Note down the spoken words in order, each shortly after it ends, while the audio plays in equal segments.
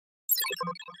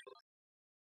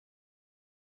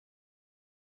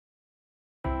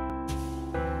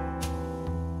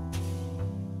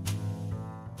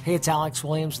Hey, it's Alex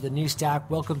Williams of the New Stack.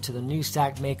 Welcome to the New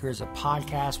Stack Makers, a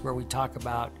podcast where we talk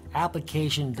about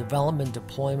application development,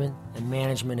 deployment, and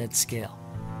management at scale.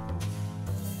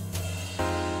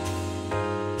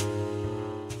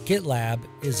 GitLab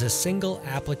is a single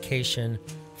application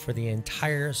for the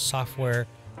entire software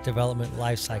development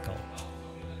lifecycle.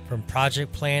 From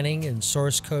project planning and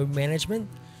source code management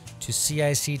to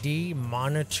CI/CD,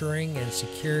 monitoring, and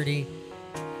security,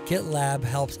 GitLab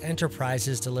helps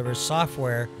enterprises deliver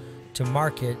software to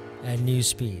market at new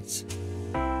speeds.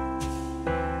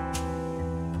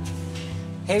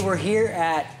 Hey, we're here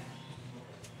at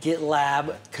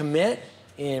GitLab Commit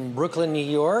in Brooklyn, New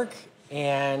York,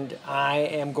 and I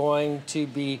am going to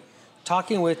be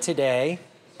talking with today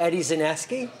Eddie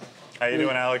Zaneski. How you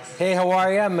doing, Alex? Hey, how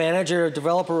are you? I'm Manager of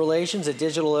Developer Relations at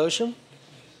DigitalOcean.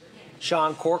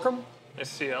 Sean Corkum. Nice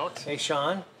to see you, Alex. Hey,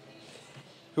 Sean.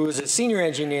 Who is a senior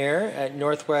engineer at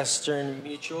Northwestern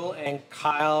Mutual, and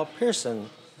Kyle Persohn,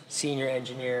 senior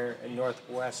engineer at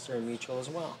Northwestern Mutual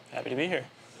as well. Happy to be here.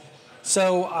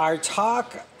 So our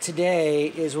talk today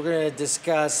is we're going to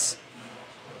discuss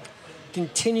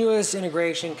continuous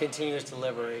integration, continuous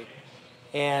delivery.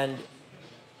 And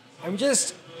I'm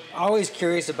just always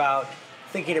curious about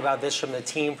thinking about this from the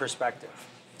team perspective.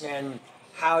 And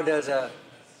how does a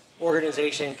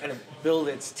organization kind of build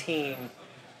its team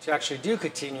to actually do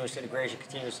continuous integration,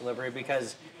 continuous delivery,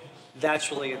 because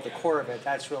that's really at the core of it.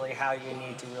 That's really how you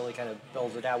need to really kind of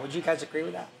build it out. Would you guys agree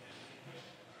with that?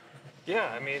 Yeah,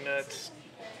 I mean,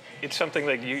 it's something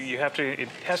that you have to, it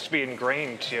has to be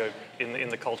ingrained in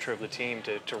the culture of the team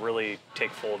to really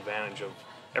take full advantage of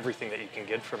everything that you can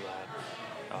get from that.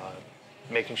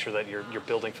 Making sure that you're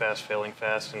building fast, failing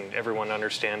fast, and everyone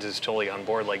understands, is totally on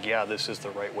board, like, yeah, this is the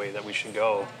right way that we should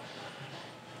go.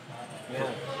 Yeah.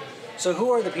 So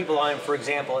who are the people on, for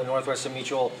example, at Northwestern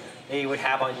Mutual that you would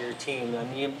have on your team? I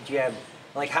mean, do you have,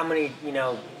 like, how many,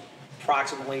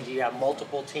 approximately, do you have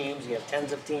multiple teams? Do you have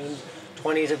tens of teams,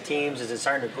 20s of teams? Is it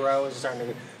starting to grow? Is it starting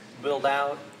to build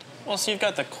out? Well, so you've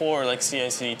got the core, like,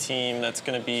 CI/CD team that's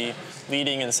going to be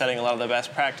leading and setting a lot of the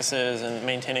best practices and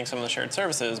maintaining some of the shared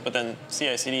services, but then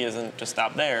CI/CD isn't just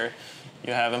stopped there.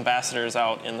 You have ambassadors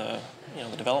out in the,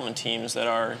 the development teams that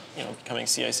are, becoming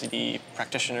CI/CD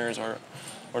practitioners or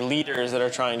leaders that are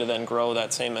trying to then grow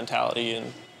that same mentality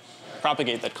and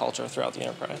propagate that culture throughout the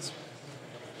enterprise.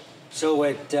 So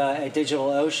at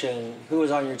DigitalOcean, who is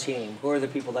on your team? Who are the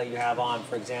people that you have on,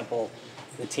 for example,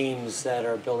 the teams that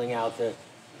are building out the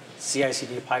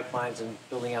CI/CD pipelines and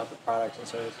building out the product and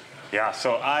service? Yeah,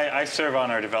 so I serve on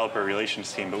our developer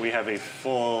relations team, but we have a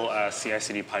full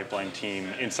CI/CD pipeline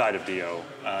team inside of DO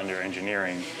under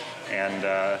engineering. And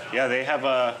they have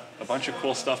a bunch of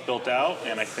cool stuff built out,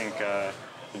 and I think they're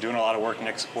doing a lot of work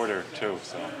next quarter too.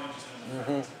 So,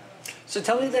 So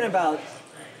tell me then about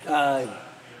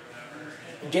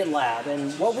GitLab,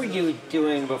 and what were you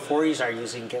doing before you started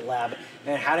using GitLab,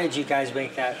 and how did you guys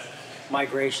make that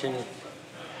migration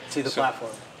to the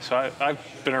platform? So I've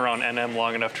been around NM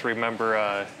long enough to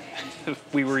remember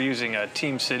we were using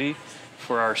Team City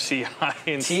for our CI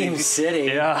and Team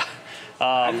City? Yeah.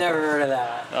 I've never heard of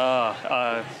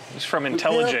that. It's from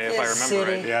IntelliJ, if I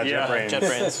remember right. Yeah,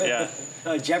 JetBrains, yeah.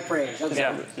 Oh, JetBrains. Okay.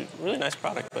 Yeah. Really nice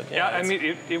product, but Yeah, I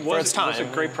mean, it was a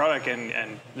time. great product,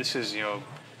 and this is,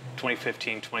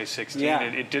 2015, 2016. Yeah.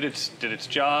 It did its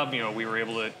job. We were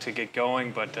able to get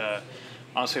going, but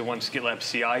honestly, once GitLab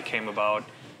CI came about,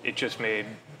 it just made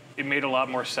a lot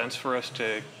more sense for us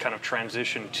to kind of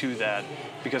transition to that,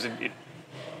 because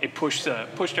it pushed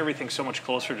everything so much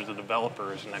closer to the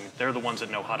developers, and I mean, they're the ones that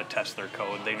know how to test their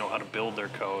code. They know how to build their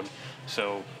code.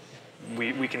 So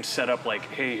we can set up, like,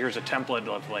 hey, here's a template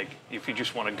of, like, if you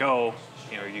just want to go,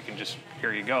 you can just,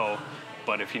 here you go.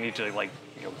 But if you need to, like,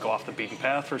 go off the beaten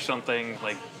path or something,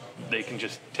 like, they can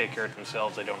just take care of it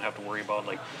themselves. They don't have to worry about,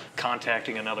 like,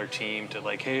 contacting another team to,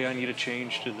 like, hey, I need a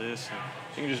change to this.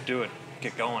 And you can just do it,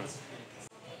 get going.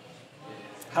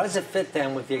 How does it fit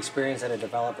then with the experience that a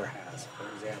developer has, for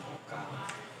example, Kyle?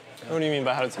 What do you mean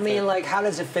by how does it fit? I mean, like, how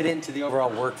does it fit into the overall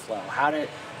workflow? How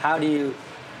do you,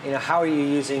 how are you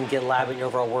using GitLab in your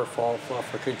overall workflow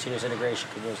for continuous integration,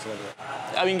 continuous delivery?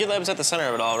 I mean, GitLab's at the center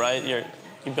of it all, right?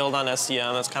 You build on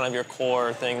SCM, that's kind of your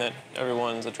core thing that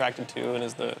everyone's attracted to and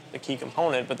is the key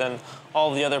component, but then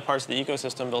all of the other parts of the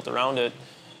ecosystem built around it,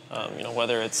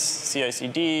 whether it's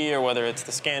CI/CD or whether it's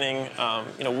the scanning.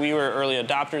 We were early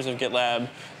adopters of GitLab,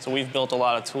 so we've built a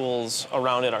lot of tools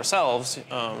around it ourselves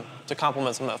to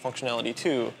complement some of that functionality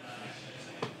too.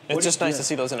 It's just nice to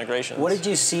see those integrations. What did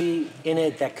you see in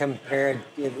it that compared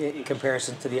in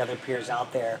comparison to the other peers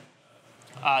out there?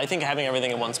 I think having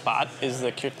everything in one spot is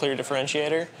the clear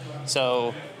differentiator.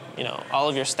 So, all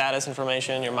of your status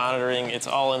information, your monitoring, it's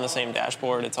all in the same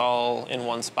dashboard. It's all in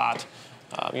one spot.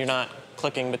 You're not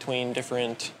clicking between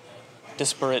different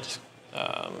disparate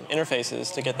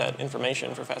interfaces to get that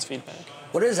information for fast feedback.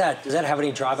 What is that? Does that have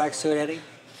any drawbacks to it, Eddie?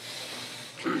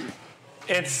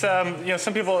 It's,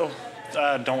 some people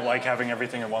don't like having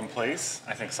everything in one place.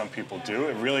 I think some people do.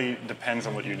 It really depends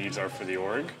on what your needs are for the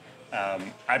org.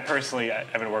 I personally,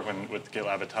 I've been working with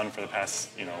GitLab a ton for the past,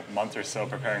 month or so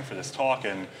preparing for this talk,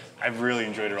 and I've really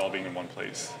enjoyed it all being in one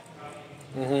place.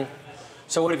 Mm-hmm.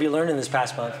 So what have you learned in this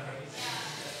past month?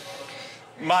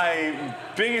 My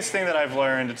biggest thing that I've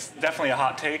learned, it's definitely a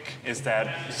hot take, is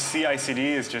that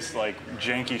CI/CD is just like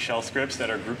janky shell scripts that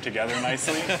are grouped together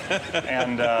nicely.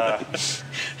 And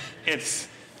it's,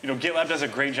 GitLab does a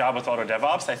great job with auto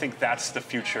DevOps. I think that's the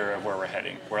future of where we're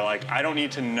heading. Where like, I don't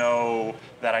need to know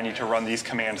that I need to run these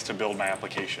commands to build my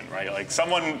application, right? Like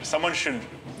someone should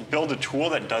build a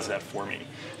tool that does that for me.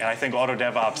 And I think auto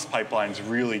DevOps pipelines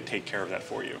really take care of that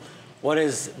for you. What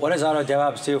does auto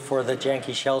DevOps do for the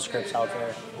janky shell scripts out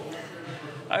there?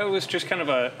 It was just kind of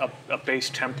a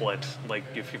base template. Like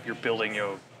if you're building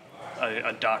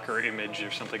a Docker image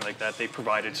or something like that, they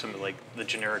provided some like the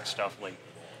generic stuff, like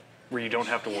where you don't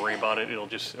have to worry about it. It'll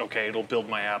just it'll build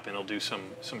my app and it'll do some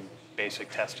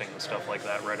basic testing and stuff like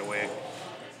that right away.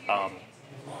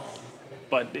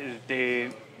 But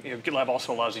GitLab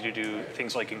also allows you to do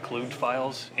things like include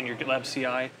files in your GitLab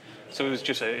CI. So it was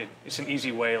just it's an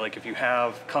easy way, like if you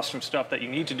have custom stuff that you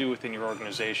need to do within your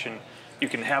organization, you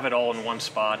can have it all in one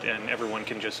spot and everyone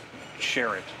can just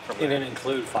share it from there. In an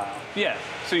include file. Yeah,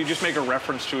 so you just make a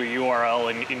reference to a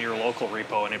URL in your local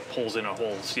repo and it pulls in a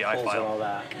whole CI file. And all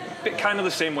that. Kind of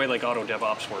the same way like auto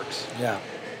DevOps works. Yeah.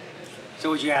 So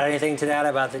would you add anything to that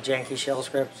about the janky shell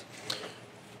scripts?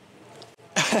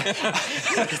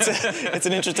 It's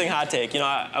an interesting hot take.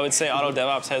 I would say auto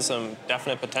DevOps has some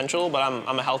definite potential, but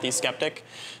I'm a healthy skeptic.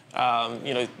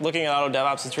 Looking at auto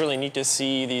DevOps, it's really neat to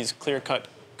see these clear-cut,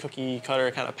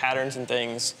 cookie-cutter kind of patterns and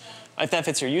things. If that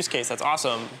fits your use case, that's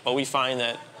awesome. But we find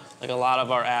that like a lot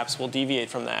of our apps will deviate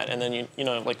from that. And then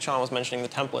like Sean was mentioning the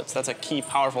templates. That's a key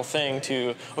powerful thing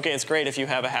to. Okay, it's great if you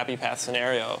have a happy path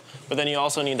scenario, but then you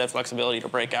also need that flexibility to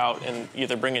break out and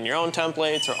either bring in your own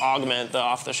templates or augment the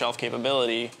off-the-shelf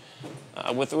capability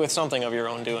with something of your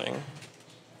own doing.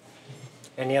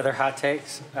 Any other hot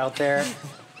takes out there?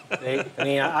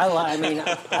 I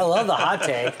love the hot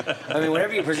take.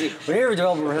 Whenever you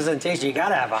develop a presentation, you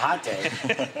gotta have a hot take.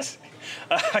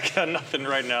 I got nothing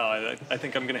right now. I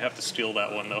think I'm going to have to steal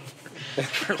that one, though,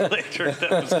 for later.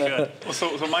 That was good. Well,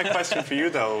 so my question for you,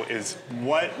 though, is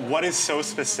what is so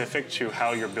specific to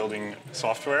how you're building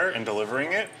software and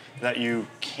delivering it that you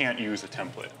can't use a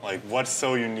template? Like, what's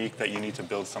so unique that you need to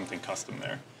build something custom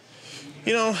there?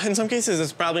 In some cases,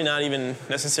 it's probably not even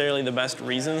necessarily the best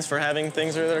reasons for having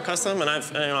things that are custom, and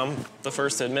I'm the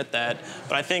first to admit that.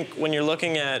 But I think when you're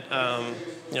looking at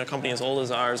a company as old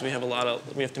as ours, we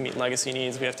have to meet legacy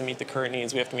needs, we have to meet the current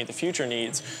needs, we have to meet the future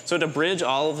needs. So to bridge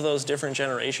all of those different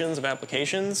generations of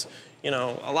applications, a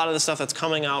lot of the stuff that's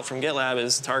coming out from GitLab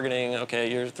is targeting,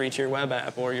 okay, your 3-tier web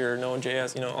app or your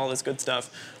Node.js, all this good stuff.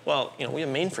 Well, we have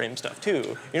mainframe stuff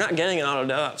too. You're not getting an auto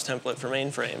DevOps template for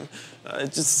mainframe.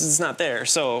 It's not there.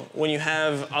 So when you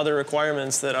have other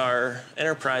requirements that are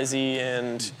enterprisey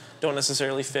and don't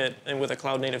necessarily fit in with a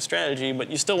cloud-native strategy, but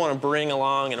you still want to bring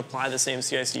along and apply the same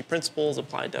CI/CD principles,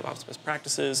 apply DevOps best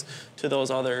practices to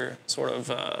those other sort of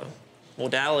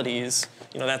modalities,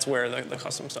 that's where the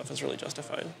custom stuff is really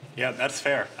justified. Yeah, that's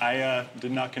fair. I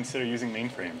did not consider using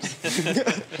mainframes. Was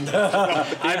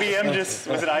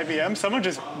it IBM? Someone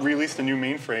just released a new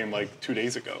mainframe like 2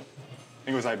 days ago. I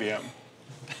think it was IBM.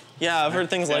 Yeah, I've heard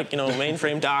things like,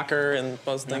 mainframe Docker and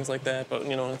things like that, but,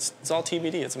 it's all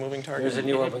TBD. It's a moving target. There's a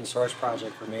new open source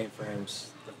project for mainframes.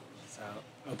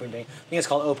 I think it's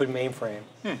called Open Mainframe.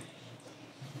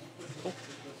 Cool.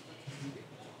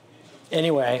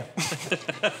 Anyway,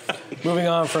 moving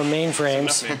on from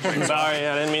mainframes. Sorry,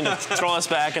 I didn't mean to throw us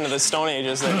back into the Stone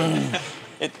Ages.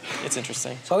 It's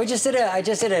interesting. So I just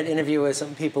did an interview with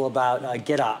some people about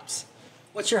GitOps.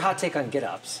 What's your hot take on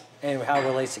GitOps and how it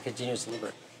relates to continuous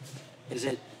delivery?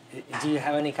 Do you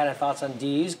have any kind of thoughts on? Do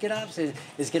you use GitOps?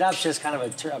 Is GitOps just kind of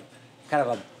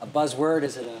a buzzword?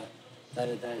 Is it that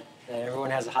everyone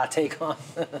has a hot take on?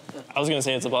 I was going to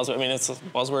say it's a buzzword. It's a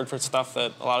buzzword for stuff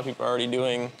that a lot of people are already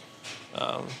doing.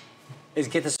 Is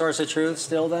Git the source of truth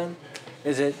still then?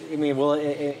 Is it?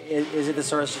 Is it the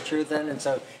source of truth then? And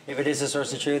so if it is the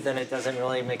source of truth, then it doesn't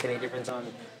really make any difference on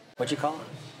What you call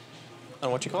it?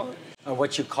 On what you call it? Or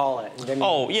what you call it. And then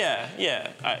Oh, yeah.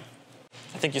 I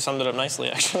think you summed it up nicely,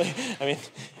 actually. I mean,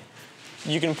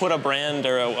 you can put a brand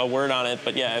or a word on it,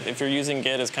 but yeah, if you're using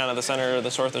Git as kind of the center or the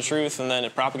source of truth, and then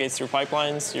it propagates through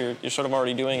pipelines, you're sort of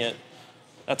already doing it.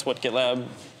 That's what GitLab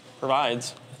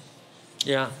provides.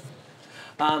 Yeah.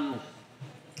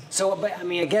 So, but I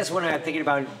mean, I guess when I'm thinking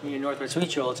about Northwestern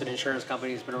Mutual, it's an insurance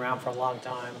company that's been around for a long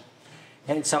time.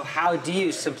 And so how do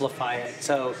you simplify it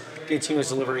so continuous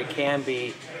delivery can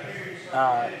be,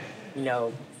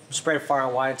 spread far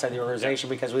and wide inside the organization?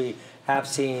 Because we have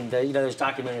seen that, there's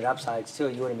documented upsides to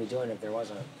it. You wouldn't be doing it if there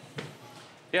wasn't.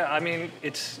 Yeah, I mean,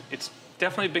 it's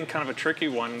definitely been kind of a tricky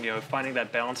one, finding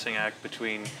that balancing act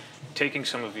between taking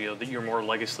some of your more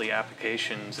legacy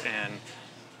applications and,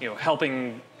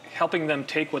 helping them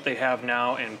take what they have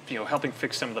now and, helping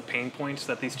fix some of the pain points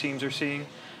that these teams are seeing,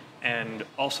 and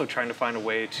also trying to find a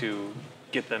way to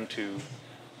get them to,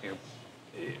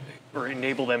 or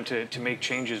enable them to make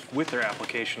changes with their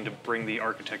application to bring the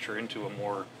architecture into a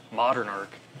more modern arc,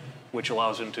 which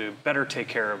allows them to better take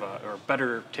care of or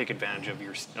better take advantage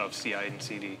of CI and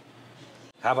CD.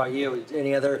 How about you?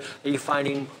 Are you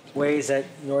finding ways that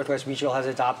Northwest Mutual has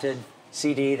adopted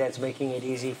CD that's making it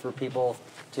easy for people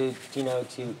to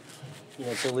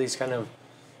at least kind of,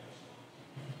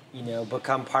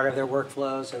 become part of their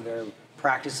workflows and their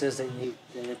practices that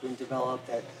have been developed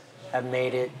that have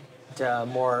made it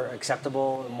more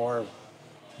acceptable and more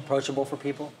approachable for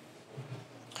people?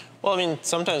 Well, I mean,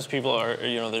 sometimes people are,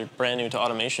 they're brand new to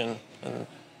automation, and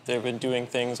they've been doing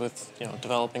things with,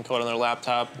 developing code on their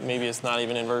laptop. Maybe it's not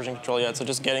even in version control yet. So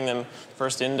just getting them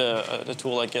first into a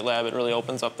tool like GitLab, it really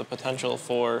opens up the potential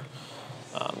for,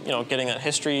 getting that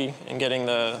history and getting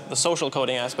the social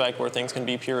coding aspect where things can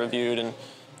be peer reviewed and,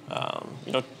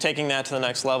 taking that to the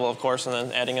next level, of course, and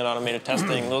then adding in automated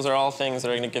testing. Those are all things that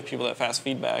are going to give people that fast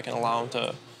feedback and allow them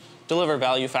to deliver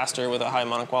value faster with a high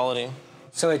amount of quality.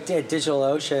 So at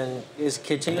DigitalOcean, is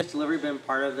continuous delivery been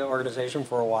part of the organization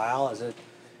for a while?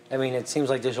 It seems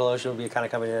like DigitalOcean would be the kind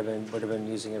of company that would have been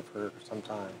using it for some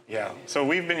time. Yeah, so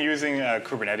we've been using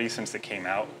Kubernetes since it came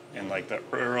out in like the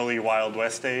early Wild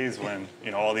West days when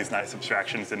all these nice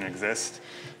abstractions didn't exist.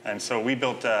 And so we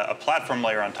built a platform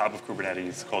layer on top of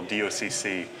Kubernetes called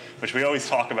DOCC, which we always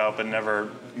talk about but never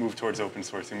move towards open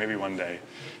sourcing, maybe one day.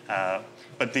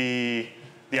 But the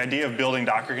idea of building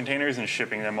Docker containers and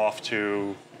shipping them off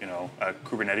to a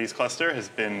Kubernetes cluster has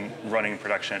been running in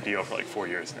production at DO for like 4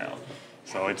 years now.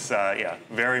 So it's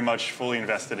very much fully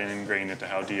invested and ingrained into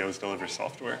how DOs deliver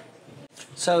software.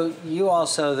 So you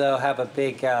also though have a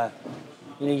big,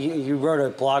 you wrote a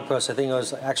blog post. I think it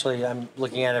was actually, I'm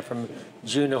looking at it from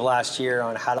June of last year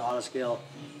on how to autoscale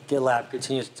GitLab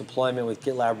continuous deployment with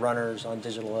GitLab runners on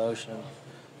DigitalOcean.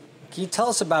 Can you tell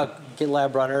us about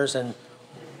GitLab runners and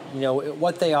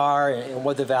what they are and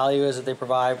what the value is that they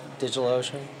provide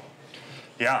DigitalOcean?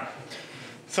 Yeah.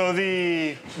 So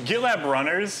the GitLab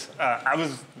runners, I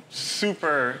was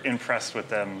super impressed with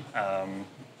them.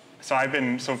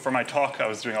 So for my talk, I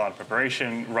was doing a lot of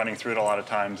preparation, running through it a lot of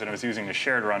times, and I was using the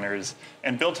shared runners.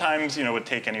 And build times, would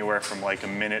take anywhere from like a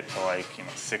minute to like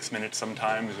 6 minutes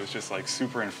sometimes. It was just like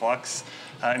super in flux.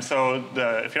 And so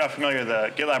if you're not familiar,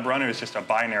 the GitLab runner is just a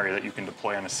binary that you can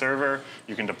deploy on a server.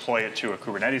 You can deploy it to a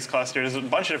Kubernetes cluster. There's a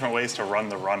bunch of different ways to run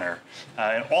the runner.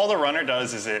 And all the runner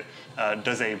does is it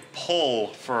does a pull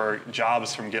for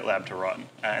jobs from GitLab to run.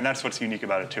 And that's what's unique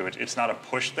about it too. It's not a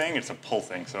push thing, it's a pull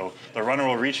thing. So the runner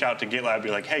will reach out to GitLab, be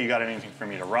like, hey, you got anything for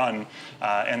me to run?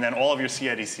 And then all of your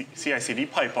CI/CD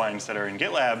pipelines that are in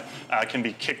GitLab can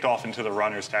be kicked off into the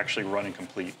runners to actually run and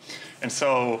complete. And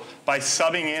so by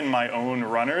subbing in my own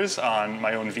runners on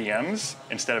my own VMs,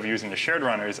 instead of using the shared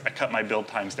runners, I cut my build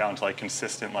times down to like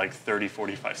consistent 30,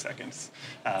 45 seconds.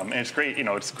 And it's great,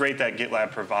 it's great that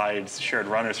GitLab provides shared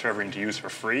runners for everyone to use for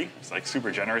free. It's like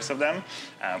super generous of them.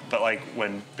 But like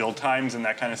when build times and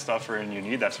that kind of stuff are in your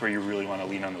need, that's where you really want to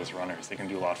lean on those runners. They can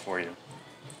do a lot for you.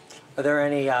 Are there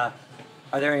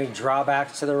any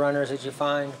drawbacks to the runners that you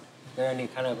find? Are there any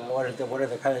kind of what are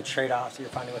the kind of trade-offs that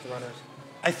you're finding with the runners?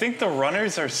 I think the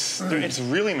runners are, it's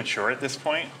really mature at this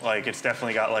point. Like it's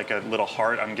definitely got like a little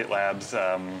heart on GitLab's,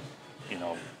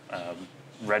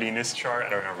 readiness chart. I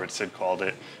don't remember what Sid called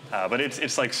it. But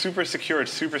it's like super secure,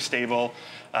 it's super stable.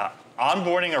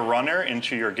 Onboarding a runner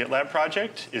into your GitLab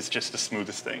project is just the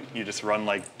smoothest thing. You just run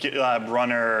like GitLab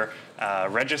runner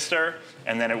register,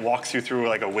 and then it walks you through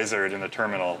like a wizard in the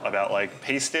terminal about like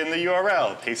paste in the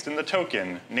URL, paste in the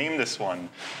token, name this one.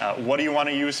 What do you want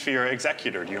to use for your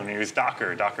executor? Do you want to use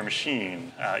Docker, Docker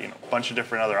machine, a bunch of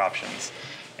different other options.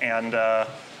 And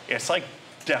it's like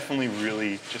definitely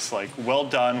really just like well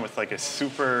done with like a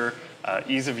super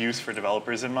ease of use for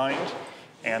developers in mind.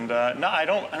 And no, I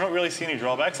don't really see any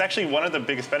drawbacks. Actually, one of the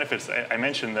biggest benefits, I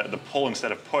mentioned the pull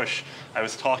instead of push. I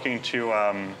was talking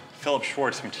to Philip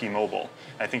Schwartz from T-Mobile.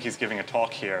 I think he's giving a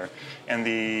talk here. And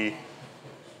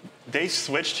they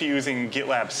switched to using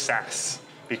GitLab SaaS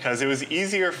because it was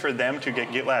easier for them to get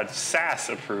GitLab SaaS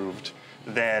approved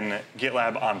than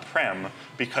GitLab on-prem,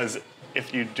 because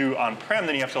if you do on-prem,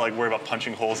 then you have to worry about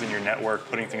punching holes in your network,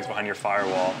 putting things behind your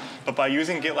firewall. But by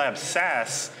using GitLab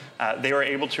SaaS, they were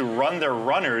able to run their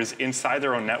runners inside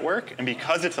their own network, and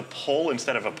because it's a pull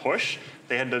instead of a push,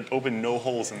 they had to open no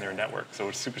holes in their network, so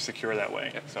it's super secure that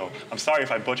way. So I'm sorry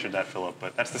if I butchered that, Philip,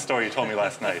 but that's the story you told me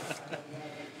last night.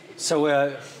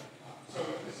 So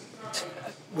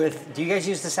do you guys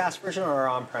use the SaaS version or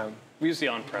on-prem? We use the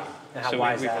on-prem. And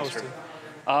why is that?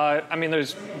 I mean,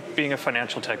 being a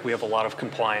financial tech, we have a lot of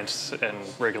compliance and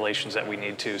regulations that we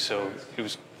need to, so it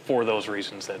was for those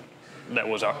reasons that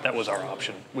was our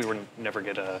option. We would never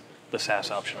get the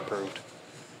SaaS option approved.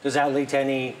 Does that lead to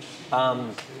any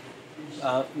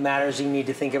matters you need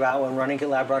to think about when running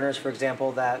GitLab runners, for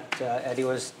example, that Eddie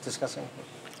was discussing?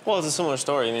 Well, it's a similar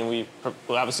story. I mean, we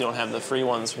obviously don't have the free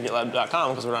ones from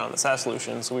GitLab.com because we're not on the SaaS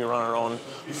solution, so we run our own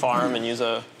farm and use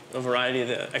a variety of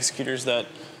the executors that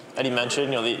Eddie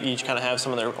mentioned. They each kind of have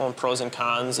some of their own pros and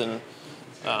cons, and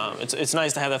it's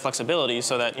nice to have that flexibility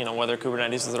so that whether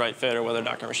Kubernetes is the right fit or whether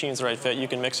Docker Machine is the right fit, you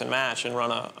can mix and match and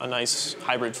run a nice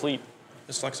hybrid fleet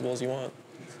as flexible as you want.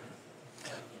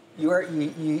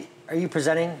 Are you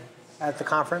presenting at the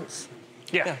conference?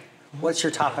 Yeah. What's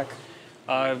your topic?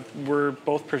 We're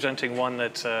both presenting one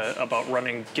that's about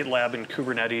running GitLab in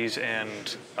Kubernetes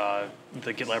and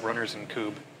the GitLab runners in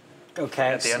Kube. Okay.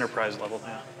 At the enterprise level.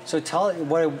 Yeah. So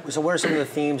what are some of the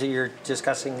themes that you're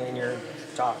discussing in your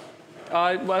talk?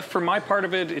 Well, for my part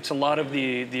of it, it's a lot of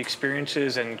the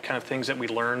experiences and kind of things that we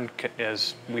learned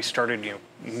as we started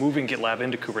moving GitLab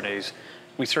into Kubernetes.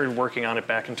 We started working on it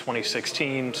back in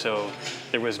 2016, so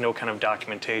there was no kind of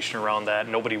documentation around that.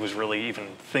 Nobody was really even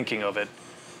thinking of it,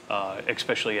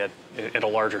 especially at a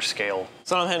larger scale.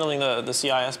 So I'm handling the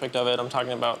CI aspect of it. I'm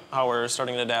talking about how we're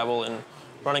starting to dabble in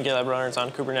running GitLab runners on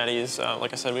Kubernetes.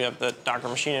 Like I said, we have the Docker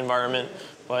Machine environment,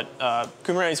 but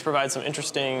Kubernetes provides some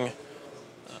interesting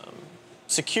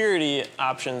security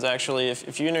options, actually.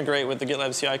 If you integrate with the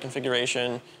GitLab CI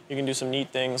configuration, you can do some neat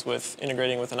things with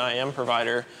integrating with an IAM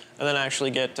provider, and then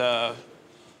actually get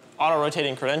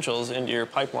auto-rotating credentials into your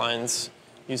pipelines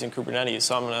using Kubernetes.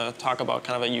 So I'm going to talk about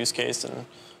kind of a use case and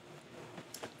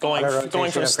going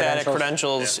from static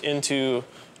credentials into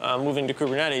moving to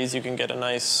Kubernetes. You can get a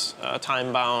nice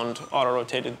time-bound,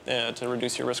 auto-rotated to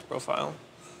reduce your risk profile.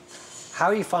 How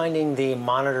are you finding the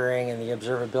monitoring and the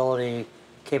observability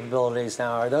capabilities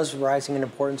now? Are those rising in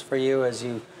importance for you as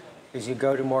you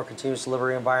go to more continuous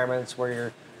delivery environments where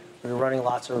you're running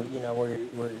lots of where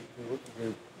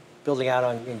you're building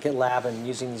out in GitLab and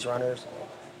using these runners?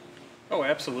 Oh,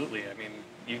 absolutely. I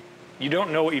mean, you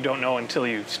don't know what you don't know until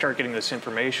you start getting this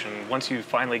information. Once you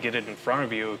finally get it in front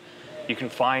of you, you can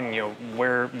find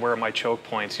where are my choke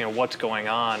points, what's going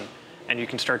on, and you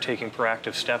can start taking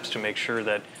proactive steps to make sure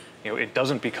that it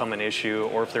doesn't become an issue,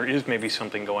 or if there is maybe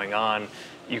something going on,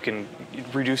 it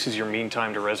reduces your mean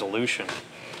time to resolution,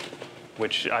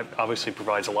 which obviously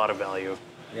provides a lot of value.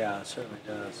 Yeah, it certainly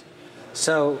does.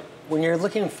 So when you're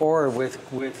looking forward with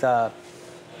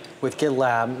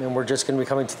GitLab, and we're just going to be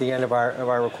coming to the end of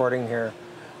our recording here,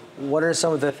 what are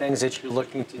some of the things that you're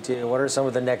looking to do? What are some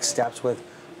of the next steps with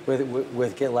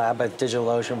GitLab at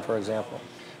DigitalOcean, for example?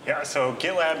 Yeah, so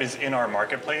GitLab is in our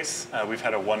marketplace. We've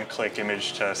had a one-click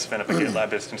image to spin up a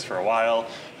GitLab instance for a while.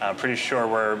 I'm pretty sure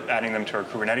we're adding them to our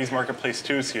Kubernetes marketplace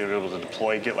too, so you'll be able to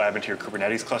deploy GitLab into your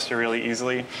Kubernetes cluster really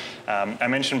easily. I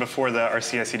mentioned before that our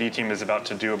CI/CD team is about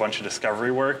to do a bunch of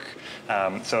discovery work.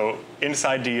 So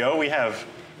inside DO, we have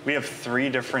 3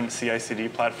 different CI/CD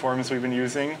platforms we've been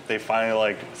using. They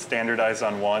finally standardized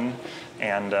on one,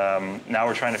 and now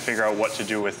we're trying to figure out what to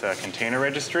do with the container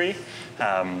registry.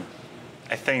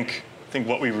 I think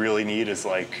what we really need is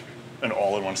an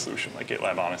all-in-one solution like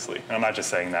GitLab, honestly. And I'm not just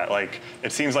saying that.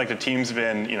 It seems like the team's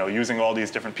been using all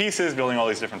these different pieces, building all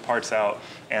these different parts out,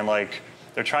 and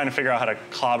they're trying to figure out how to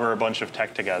clobber a bunch of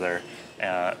tech together.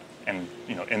 And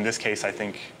in this case, I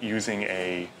think using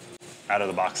a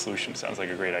out-of-the-box solution sounds like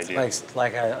a great idea.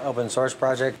 Like an open source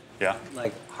project? Yeah.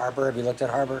 Like Harbor? Have you looked at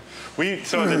Harbor?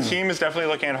 So the team is definitely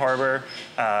looking at Harbor.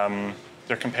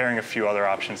 They're comparing a few other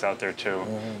options out there too.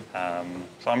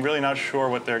 So I'm really not sure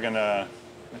what they're gonna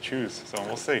choose. So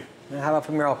we'll see. And how about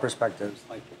from your own perspectives?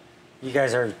 You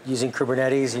guys are using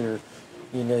Kubernetes. You're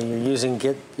using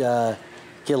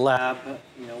GitLab.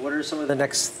 What are some of the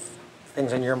next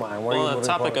things on your mind? What are you Well, on the moving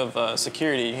topic forward? of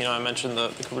security, I mentioned the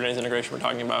Kubernetes integration we're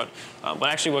talking about, but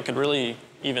actually what could really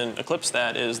even eclipse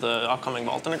that is the upcoming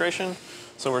Vault integration.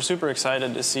 So we're super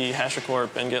excited to see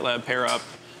HashiCorp and GitLab pair up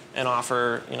and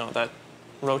offer, that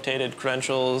rotated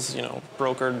credentials,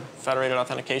 brokered federated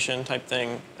authentication type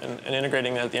thing, and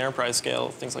integrating that at the enterprise scale,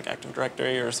 things like Active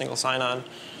Directory or single sign-on.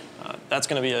 That's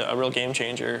going to be a real game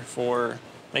changer for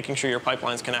making sure your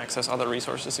pipelines can access other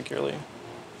resources securely.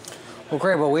 Well,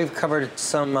 great. Well, we've covered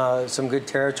some good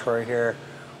territory here.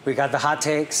 We got the hot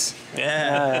takes.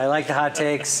 Yeah. I like the hot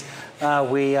takes.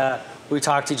 We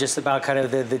talked to you just about kind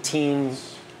of the team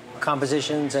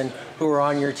compositions and who are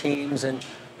on your teams and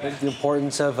the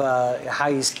importance of how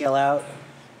you scale out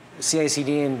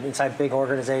CI/CD inside big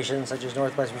organizations such as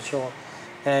Northwestern Mutual,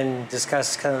 and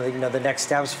discuss kind of the next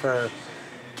steps for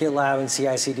GitLab and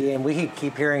CI/CD. And we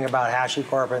keep hearing about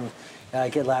HashiCorp and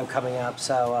GitLab coming up.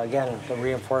 So again, the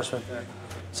reinforcement there.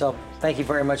 So thank you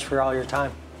very much for all your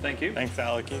time. Thank you. Thanks,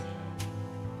 Alec.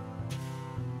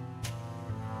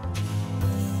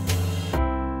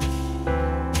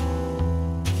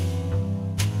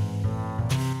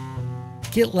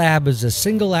 GitLab is a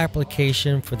single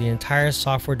application for the entire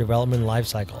software development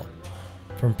lifecycle.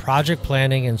 From project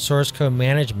planning and source code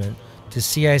management to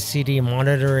CI/CD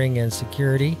monitoring and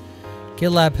security,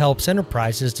 GitLab helps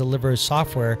enterprises deliver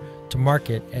software to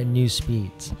market at new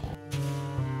speeds.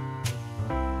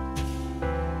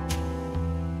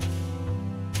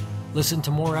 Listen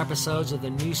to more episodes of the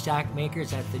New Stack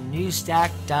Makers at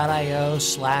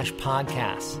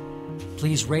thenewstack.io/podcast.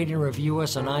 Please rate and review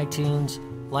us on iTunes,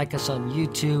 like us on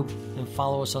YouTube, and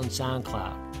follow us on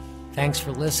SoundCloud. Thanks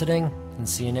for listening, and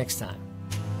see you next time.